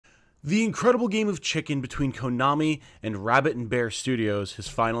The incredible game of chicken between Konami and Rabbit and Bear Studios has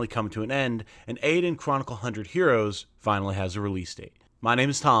finally come to an end, and Eiyuden Chronicle 100 Heroes finally has a release date. My name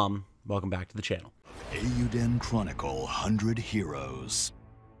is Tom. Welcome back to the channel. Eiyuden Chronicle 100 Heroes.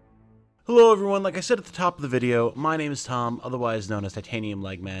 Hello everyone, like I said at the top of the video, my name is Tom, otherwise known as Titanium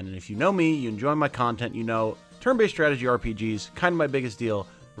Legman, and if you know me, you enjoy my content, you know turn-based strategy RPGs, kind of my biggest deal.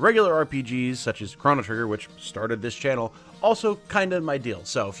 Regular RPGs, such as Chrono Trigger, which started this channel, also kind of my deal.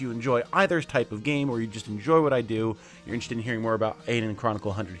 So if you enjoy either type of game, or you just enjoy what I do, you're interested in hearing more about Eiyuden Chronicle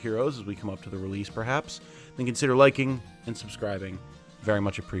 100 Heroes as we come up to the release perhaps, then consider liking and subscribing. Very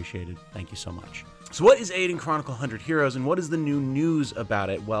much appreciated. Thank you so much. So what is Eiyuden Chronicle 100 Heroes, and what is the new news about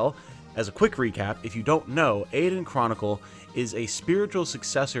it? Well, as a quick recap, if you don't know, Eiyuden Chronicle is a spiritual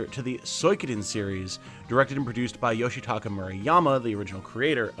successor to the Suikoden series, directed and produced by Yoshitaka Murayama, the original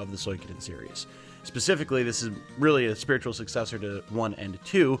creator of the Suikoden series. Specifically, this is really a spiritual successor to 1 and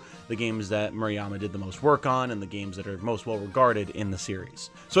 2, the games that Murayama did the most work on and the games that are most well regarded in the series.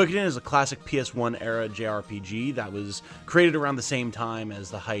 Suikoden is a classic PS1 era JRPG that was created around the same time as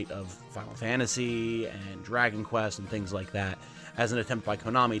the height of Final Fantasy and Dragon Quest and things like that, as an attempt by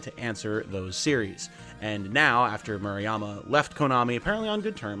Konami to answer those series. And now, after Murayama left Konami, apparently on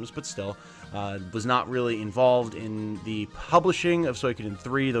good terms, but still, was not really involved in the publishing of Suikoden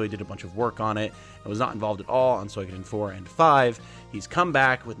 3, though he did a bunch of work on it, and was not involved at all on Suikoden 4 and 5. He's come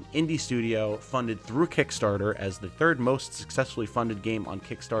back with an indie studio funded through Kickstarter as the third most successfully funded game on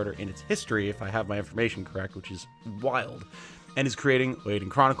Kickstarter in its history, if I have my information correct, which is wild, and is creating Eiyuden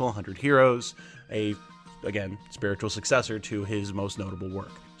Chronicle 100 Heroes, again, spiritual successor to his most notable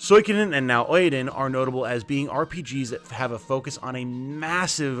work. Suikoden and now Eiyuden are notable as being RPGs that have a focus on a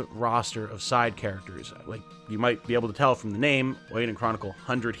massive roster of side characters. Like you might be able to tell from the name, Eiyuden Chronicle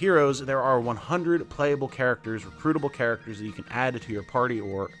 100 Heroes, there are 100 playable characters, recruitable characters that you can add to your party,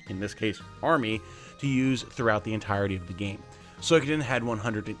 or in this case, army, to use throughout the entirety of the game. Suikoden had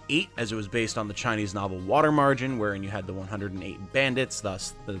 108, as it was based on the Chinese novel Water Margin, wherein you had the 108 bandits,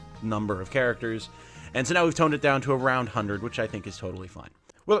 thus the number of characters. And so now we've toned it down to around 100, which I think is totally fine.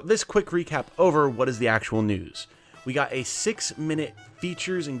 Well, this quick recap over what is the actual news. We got a 6-minute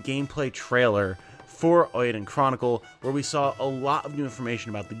features and gameplay trailer for Eiyuden Chronicle, where we saw a lot of new information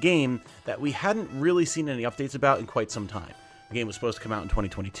about the game that we hadn't really seen any updates about in quite some time. The game was supposed to come out in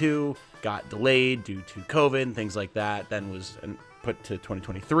 2022, got delayed due to COVID and things like that, then was put to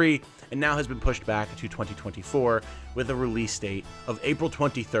 2023, and now has been pushed back to 2024 with a release date of April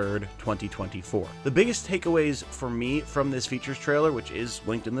 23rd, 2024. The biggest takeaways for me from this features trailer, which is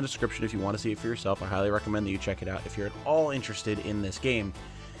linked in the description if you want to see it for yourself, I highly recommend that you check it out if you're at all interested in this game,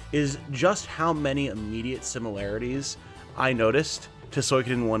 is just how many immediate similarities I noticed to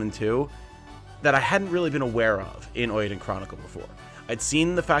Suikoden 1 and 2 that I hadn't really been aware of in Eiyuden Chronicle before. I'd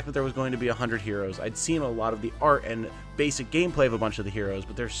seen the fact that there was going to be 100 heroes, I'd seen a lot of the art and basic gameplay of a bunch of the heroes,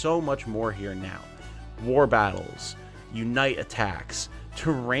 but there's so much more here now. War battles, unite attacks,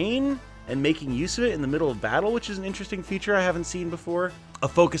 terrain, and making use of it in the middle of battle, which is an interesting feature I haven't seen before. A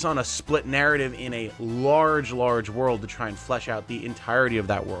focus on a split narrative in a large world to try and flesh out the entirety of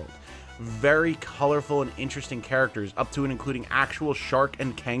that world. Very colorful and interesting characters, up to and including actual shark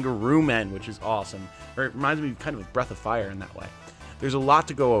and kangaroo men, which is awesome. Or it reminds me kind of Breath of Fire in that way. There's a lot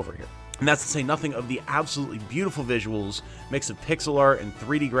to go over here. And that's to say nothing of the absolutely beautiful visuals, mix of pixel art and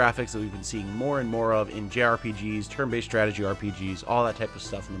 3D graphics that we've been seeing more and more of in JRPGs, turn-based strategy RPGs, all that type of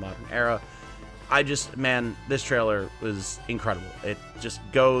stuff in the modern era. Man, this trailer was incredible. It just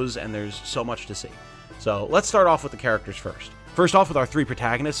goes, and there's so much to see. So let's start off with the characters first. First off, with our three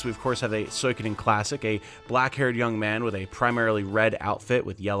protagonists, we of course have a Suikoden classic, a black-haired young man with a primarily red outfit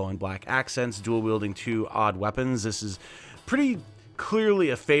with yellow and black accents, dual-wielding 2 odd weapons. This is pretty clearly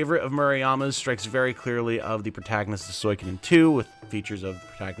a favorite of Murayama's, strikes very clearly of the protagonist of Suikoden 2, with features of the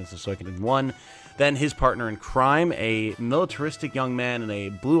protagonist of Suikoden 1. Then his partner in crime, a militaristic young man in a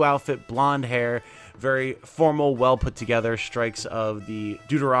blue outfit, blonde hair, very formal, well put together, strikes of the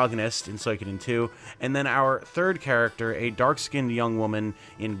deuteragonist in Suikoden 2. And then our third character, a dark-skinned young woman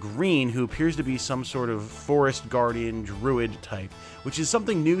in green who appears to be some sort of forest guardian druid type, which is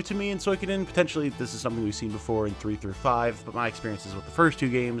something new to me in Suikoden. Potentially this is something we've seen before in 3 through 5, but my experience is with the first 2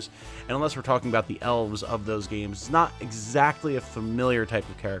 games, and unless we're talking about the elves of those games, it's not exactly a familiar type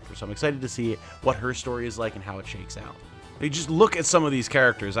of character, so I'm excited to see what her story is like and how it shakes out. You just look at some of these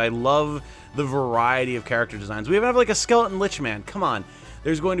characters. I love the variety of character designs. We even have like a skeleton lich man. Come on.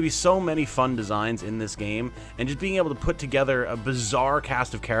 There's going to be so many fun designs in this game, and just being able to put together a bizarre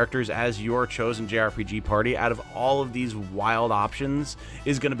cast of characters as your chosen JRPG party out of all of these wild options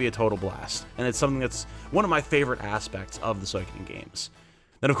is going to be a total blast. And it's something that's one of my favorite aspects of the Suikoden games.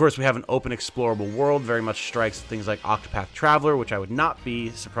 Then, of course, we have an open explorable world, very much strikes things like Octopath Traveler, which I would not be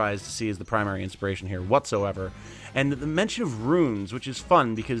surprised to see as the primary inspiration here whatsoever. And the mention of runes, which is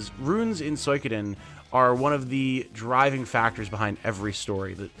fun, because runes in Suikoden are one of the driving factors behind every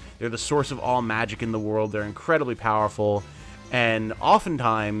story. They're the source of all magic in the world, they're incredibly powerful, and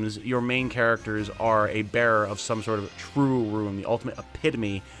oftentimes your main characters are a bearer of some sort of true rune, the ultimate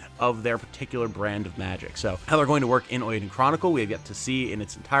epitome of their particular brand of magic. So how they're going to work in Eiyuden Chronicle, we have yet to see in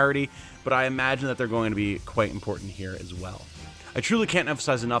its entirety, but I imagine that they're going to be quite important here as well. I truly can't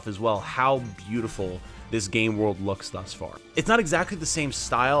emphasize enough as well how beautiful this game world looks thus far. It's not exactly the same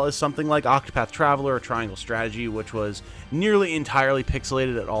style as something like Octopath Traveler or Triangle Strategy, which was nearly entirely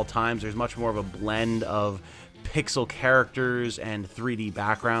pixelated at all times. There's much more of a blend of pixel characters and 3D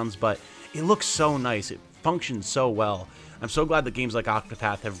backgrounds, but it looks so nice. It functions so well. I'm so glad that games like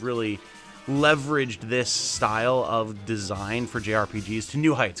Octopath have really leveraged this style of design for JRPGs to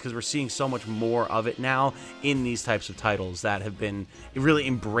new heights, because we're seeing so much more of it now in these types of titles that have been really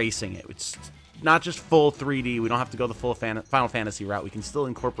embracing it. It's not just full 3D, we don't have to go the full Final Fantasy route, we can still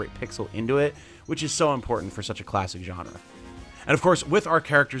incorporate pixel into it, which is so important for such a classic genre. And of course, with our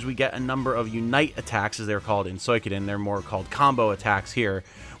characters, we get a number of unite attacks, as they're called in Suikoden. They're more called combo attacks here,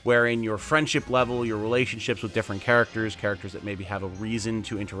 wherein your friendship level, your relationships with different characters that maybe have a reason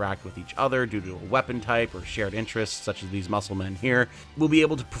to interact with each other due to a weapon type or shared interests, such as these muscle men here, will be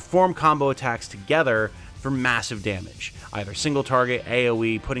able to perform combo attacks together for massive damage. Either single target,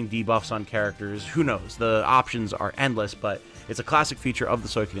 AoE, putting debuffs on characters, who knows? The options are endless, but it's a classic feature of the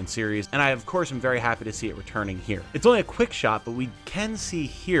Suikoden series, and I, of course, am very happy to see it returning here. It's only a quick shot, but we can see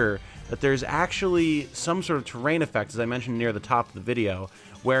here that there's actually some sort of terrain effect, as I mentioned near the top of the video,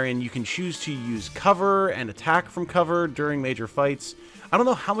 wherein you can choose to use cover and attack from cover during major fights. I don't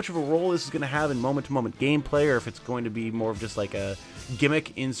know how much of a role this is going to have in moment-to-moment gameplay, or if it's going to be more of just like a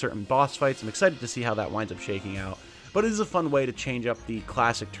gimmick in certain boss fights. I'm excited to see how that winds up shaking out, but it is a fun way to change up the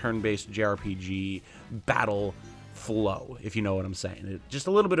classic turn-based JRPG battle flow, if you know what I'm saying. Just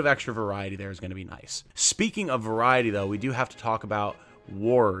a little bit of extra variety there is going to be nice. Speaking of variety, though, we do have to talk about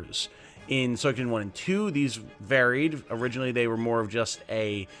wars. In Suikoden 1 and 2, these varied. Originally, they were more of just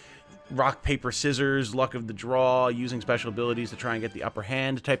a rock, paper, scissors, luck of the draw, using special abilities to try and get the upper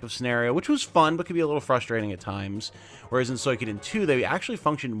hand type of scenario, which was fun, but could be a little frustrating at times. Whereas in Suikoden 2, they actually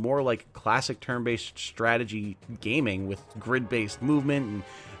functioned more like classic turn-based strategy gaming with grid-based movement and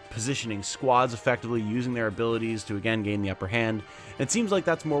positioning squads effectively, using their abilities to again gain the upper hand. And it seems like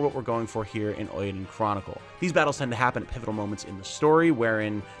that's more what we're going for here in Eiyuden Chronicle. These battles tend to happen at pivotal moments in the story,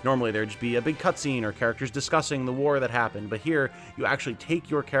 wherein normally there'd just be a big cutscene or characters discussing the war that happened, but here you actually take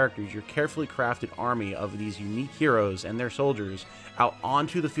your characters, your carefully crafted army of these unique heroes and their soldiers, out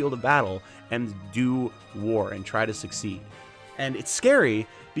onto the field of battle and do war and try to succeed. And it's scary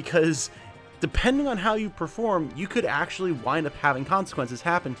because depending on how you perform, you could actually wind up having consequences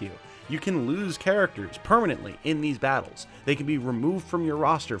happen to you. You can lose characters permanently in these battles. They can be removed from your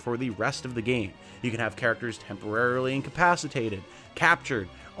roster for the rest of the game. You can have characters temporarily incapacitated, captured,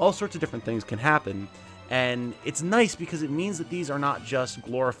 all sorts of different things can happen. And it's nice because it means that these are not just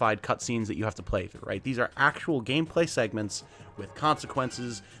glorified cutscenes that you have to play through, right? These are actual gameplay segments with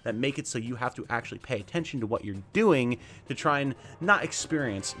consequences that make it so you have to actually pay attention to what you're doing to try and not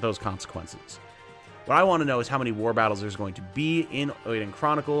experience those consequences. What I want to know is how many war battles there's going to be in Eiyuden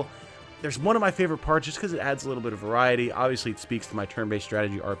Chronicle. There's one of my favorite parts just because it adds a little bit of variety. Obviously, it speaks to my turn-based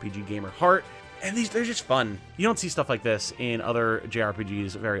strategy RPG gamer heart. And they're just fun. You don't see stuff like this in other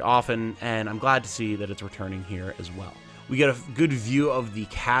JRPGs very often, and I'm glad to see that it's returning here as well. We get a good view of the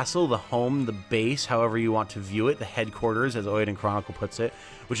castle, the home, the base, however you want to view it, the headquarters, as Eiyuden Chronicle puts it,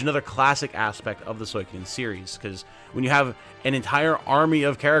 which is another classic aspect of the Suikoden series, because when you have an entire army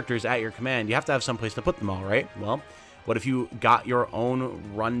of characters at your command, you have to have some place to put them all, right? Well, what if you got your own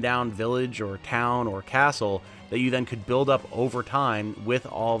rundown village or town or castle that you then could build up over time with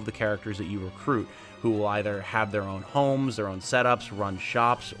all of the characters that you recruit, who will either have their own homes, their own setups, run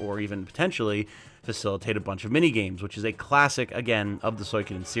shops, or even potentially facilitate a bunch of minigames, which is a classic, again, of the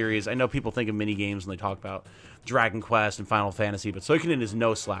Suikoden series. I know people think of minigames when they talk about Dragon Quest and Final Fantasy, but Suikoden is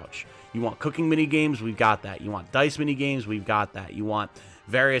no slouch. You want cooking minigames? We've got that. You want dice minigames? We've got that. You want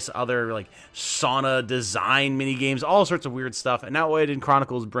various other like sauna design minigames, all sorts of weird stuff. And now Eiyuden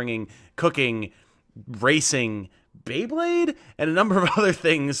Chronicle is bringing cooking, racing, Beyblade, and a number of other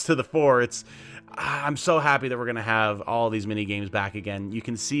things to the fore. I'm so happy that we're going to have all these mini games back again. You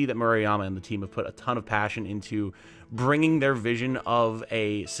can see that Murayama and the team have put a ton of passion into bringing their vision of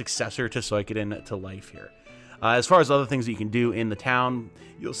a successor to Suikoden to life here. As far as other things that you can do in the town,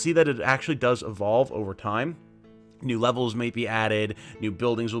 you'll see that it actually does evolve over time. New levels may be added, new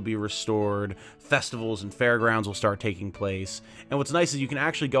buildings will be restored, festivals and fairgrounds will start taking place. And what's nice is you can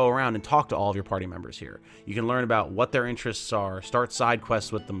actually go around and talk to all of your party members here. You can learn about what their interests are, start side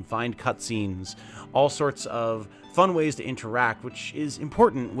quests with them, find cutscenes, all sorts of fun ways to interact, which is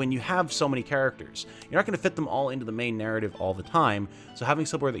important when you have so many characters. You're not going to fit them all into the main narrative all the time, so having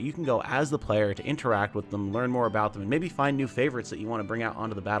somewhere that you can go as the player to interact with them, learn more about them, and maybe find new favorites that you want to bring out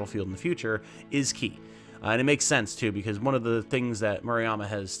onto the battlefield in the future is key. And it makes sense, too, because one of the things that Murayama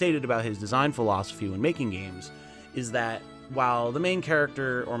has stated about his design philosophy when making games is that while the main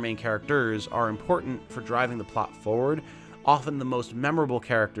character or main characters are important for driving the plot forward, often the most memorable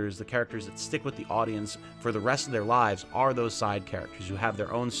characters, the characters that stick with the audience for the rest of their lives, are those side characters who have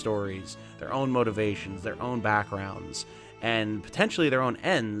their own stories, their own motivations, their own backgrounds, and potentially their own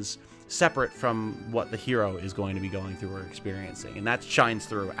ends, separate from what the hero is going to be going through or experiencing. And that shines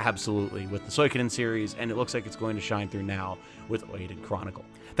through absolutely with the Suikoden series, and it looks like it's going to shine through now with Eiyuden Chronicle.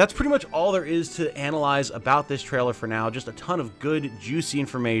 That's pretty much all there is to analyze about this trailer for now. Just a ton of good, juicy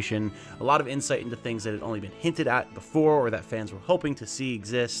information, a lot of insight into things that had only been hinted at before or that fans were hoping to see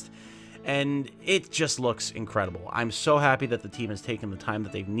exist. And it just looks incredible. I'm so happy that the team has taken the time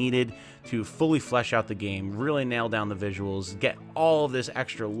that they've needed to fully flesh out the game, really nail down the visuals, get all of this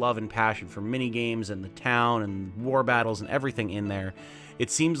extra love and passion for minigames and the town and war battles and everything in there. It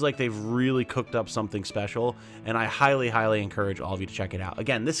seems like they've really cooked up something special, and I highly, highly encourage all of you to check it out.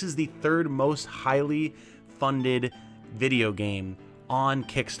 Again, this is the third most highly funded video game on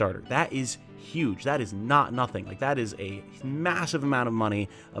Kickstarter. That is huge. That is not nothing. Like, that is a massive amount of money,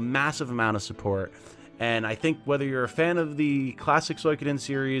 a massive amount of support. And I think whether you're a fan of the classic Suikoden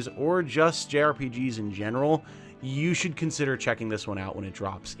series or just JRPGs in general, you should consider checking this one out when it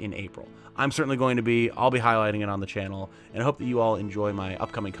drops in April. I'm certainly going to be. I'll be highlighting it on the channel, and I hope that you all enjoy my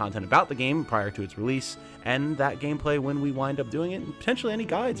upcoming content about the game prior to its release, and that gameplay when we wind up doing it, and potentially any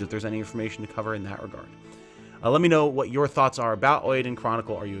guides if there's any information to cover in that regard. Let me know what your thoughts are about Eiyuden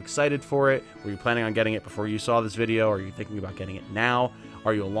Chronicle. Are you excited for it? Were you planning on getting it before you saw this video? Are you thinking about getting it now?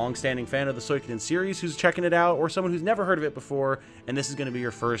 Are you a long-standing fan of the Suikoden series who's checking it out, or someone who's never heard of it before, and this is going to be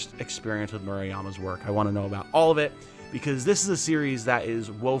your first experience with Murayama's work? I want to know about all of it, because this is a series that is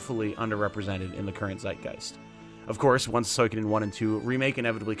woefully underrepresented in the current zeitgeist. Of course, once Suikoden 1 and 2 remake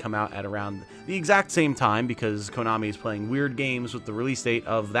inevitably come out at around the exact same time, because Konami is playing weird games with the release date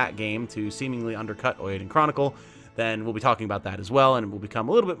of that game to seemingly undercut Eiyuden Chronicle, then we'll be talking about that as well, and it will become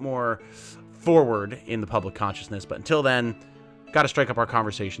a little bit more forward in the public consciousness. But until then, got to strike up our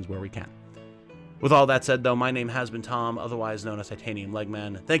conversations where we can. With all that said, though, my name has been Tom, otherwise known as Titanium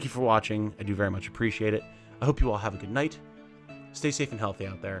Legman. Thank you for watching. I do very much appreciate it. I hope you all have a good night. Stay safe and healthy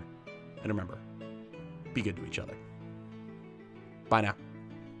out there. And remember, be good to each other. Bye now.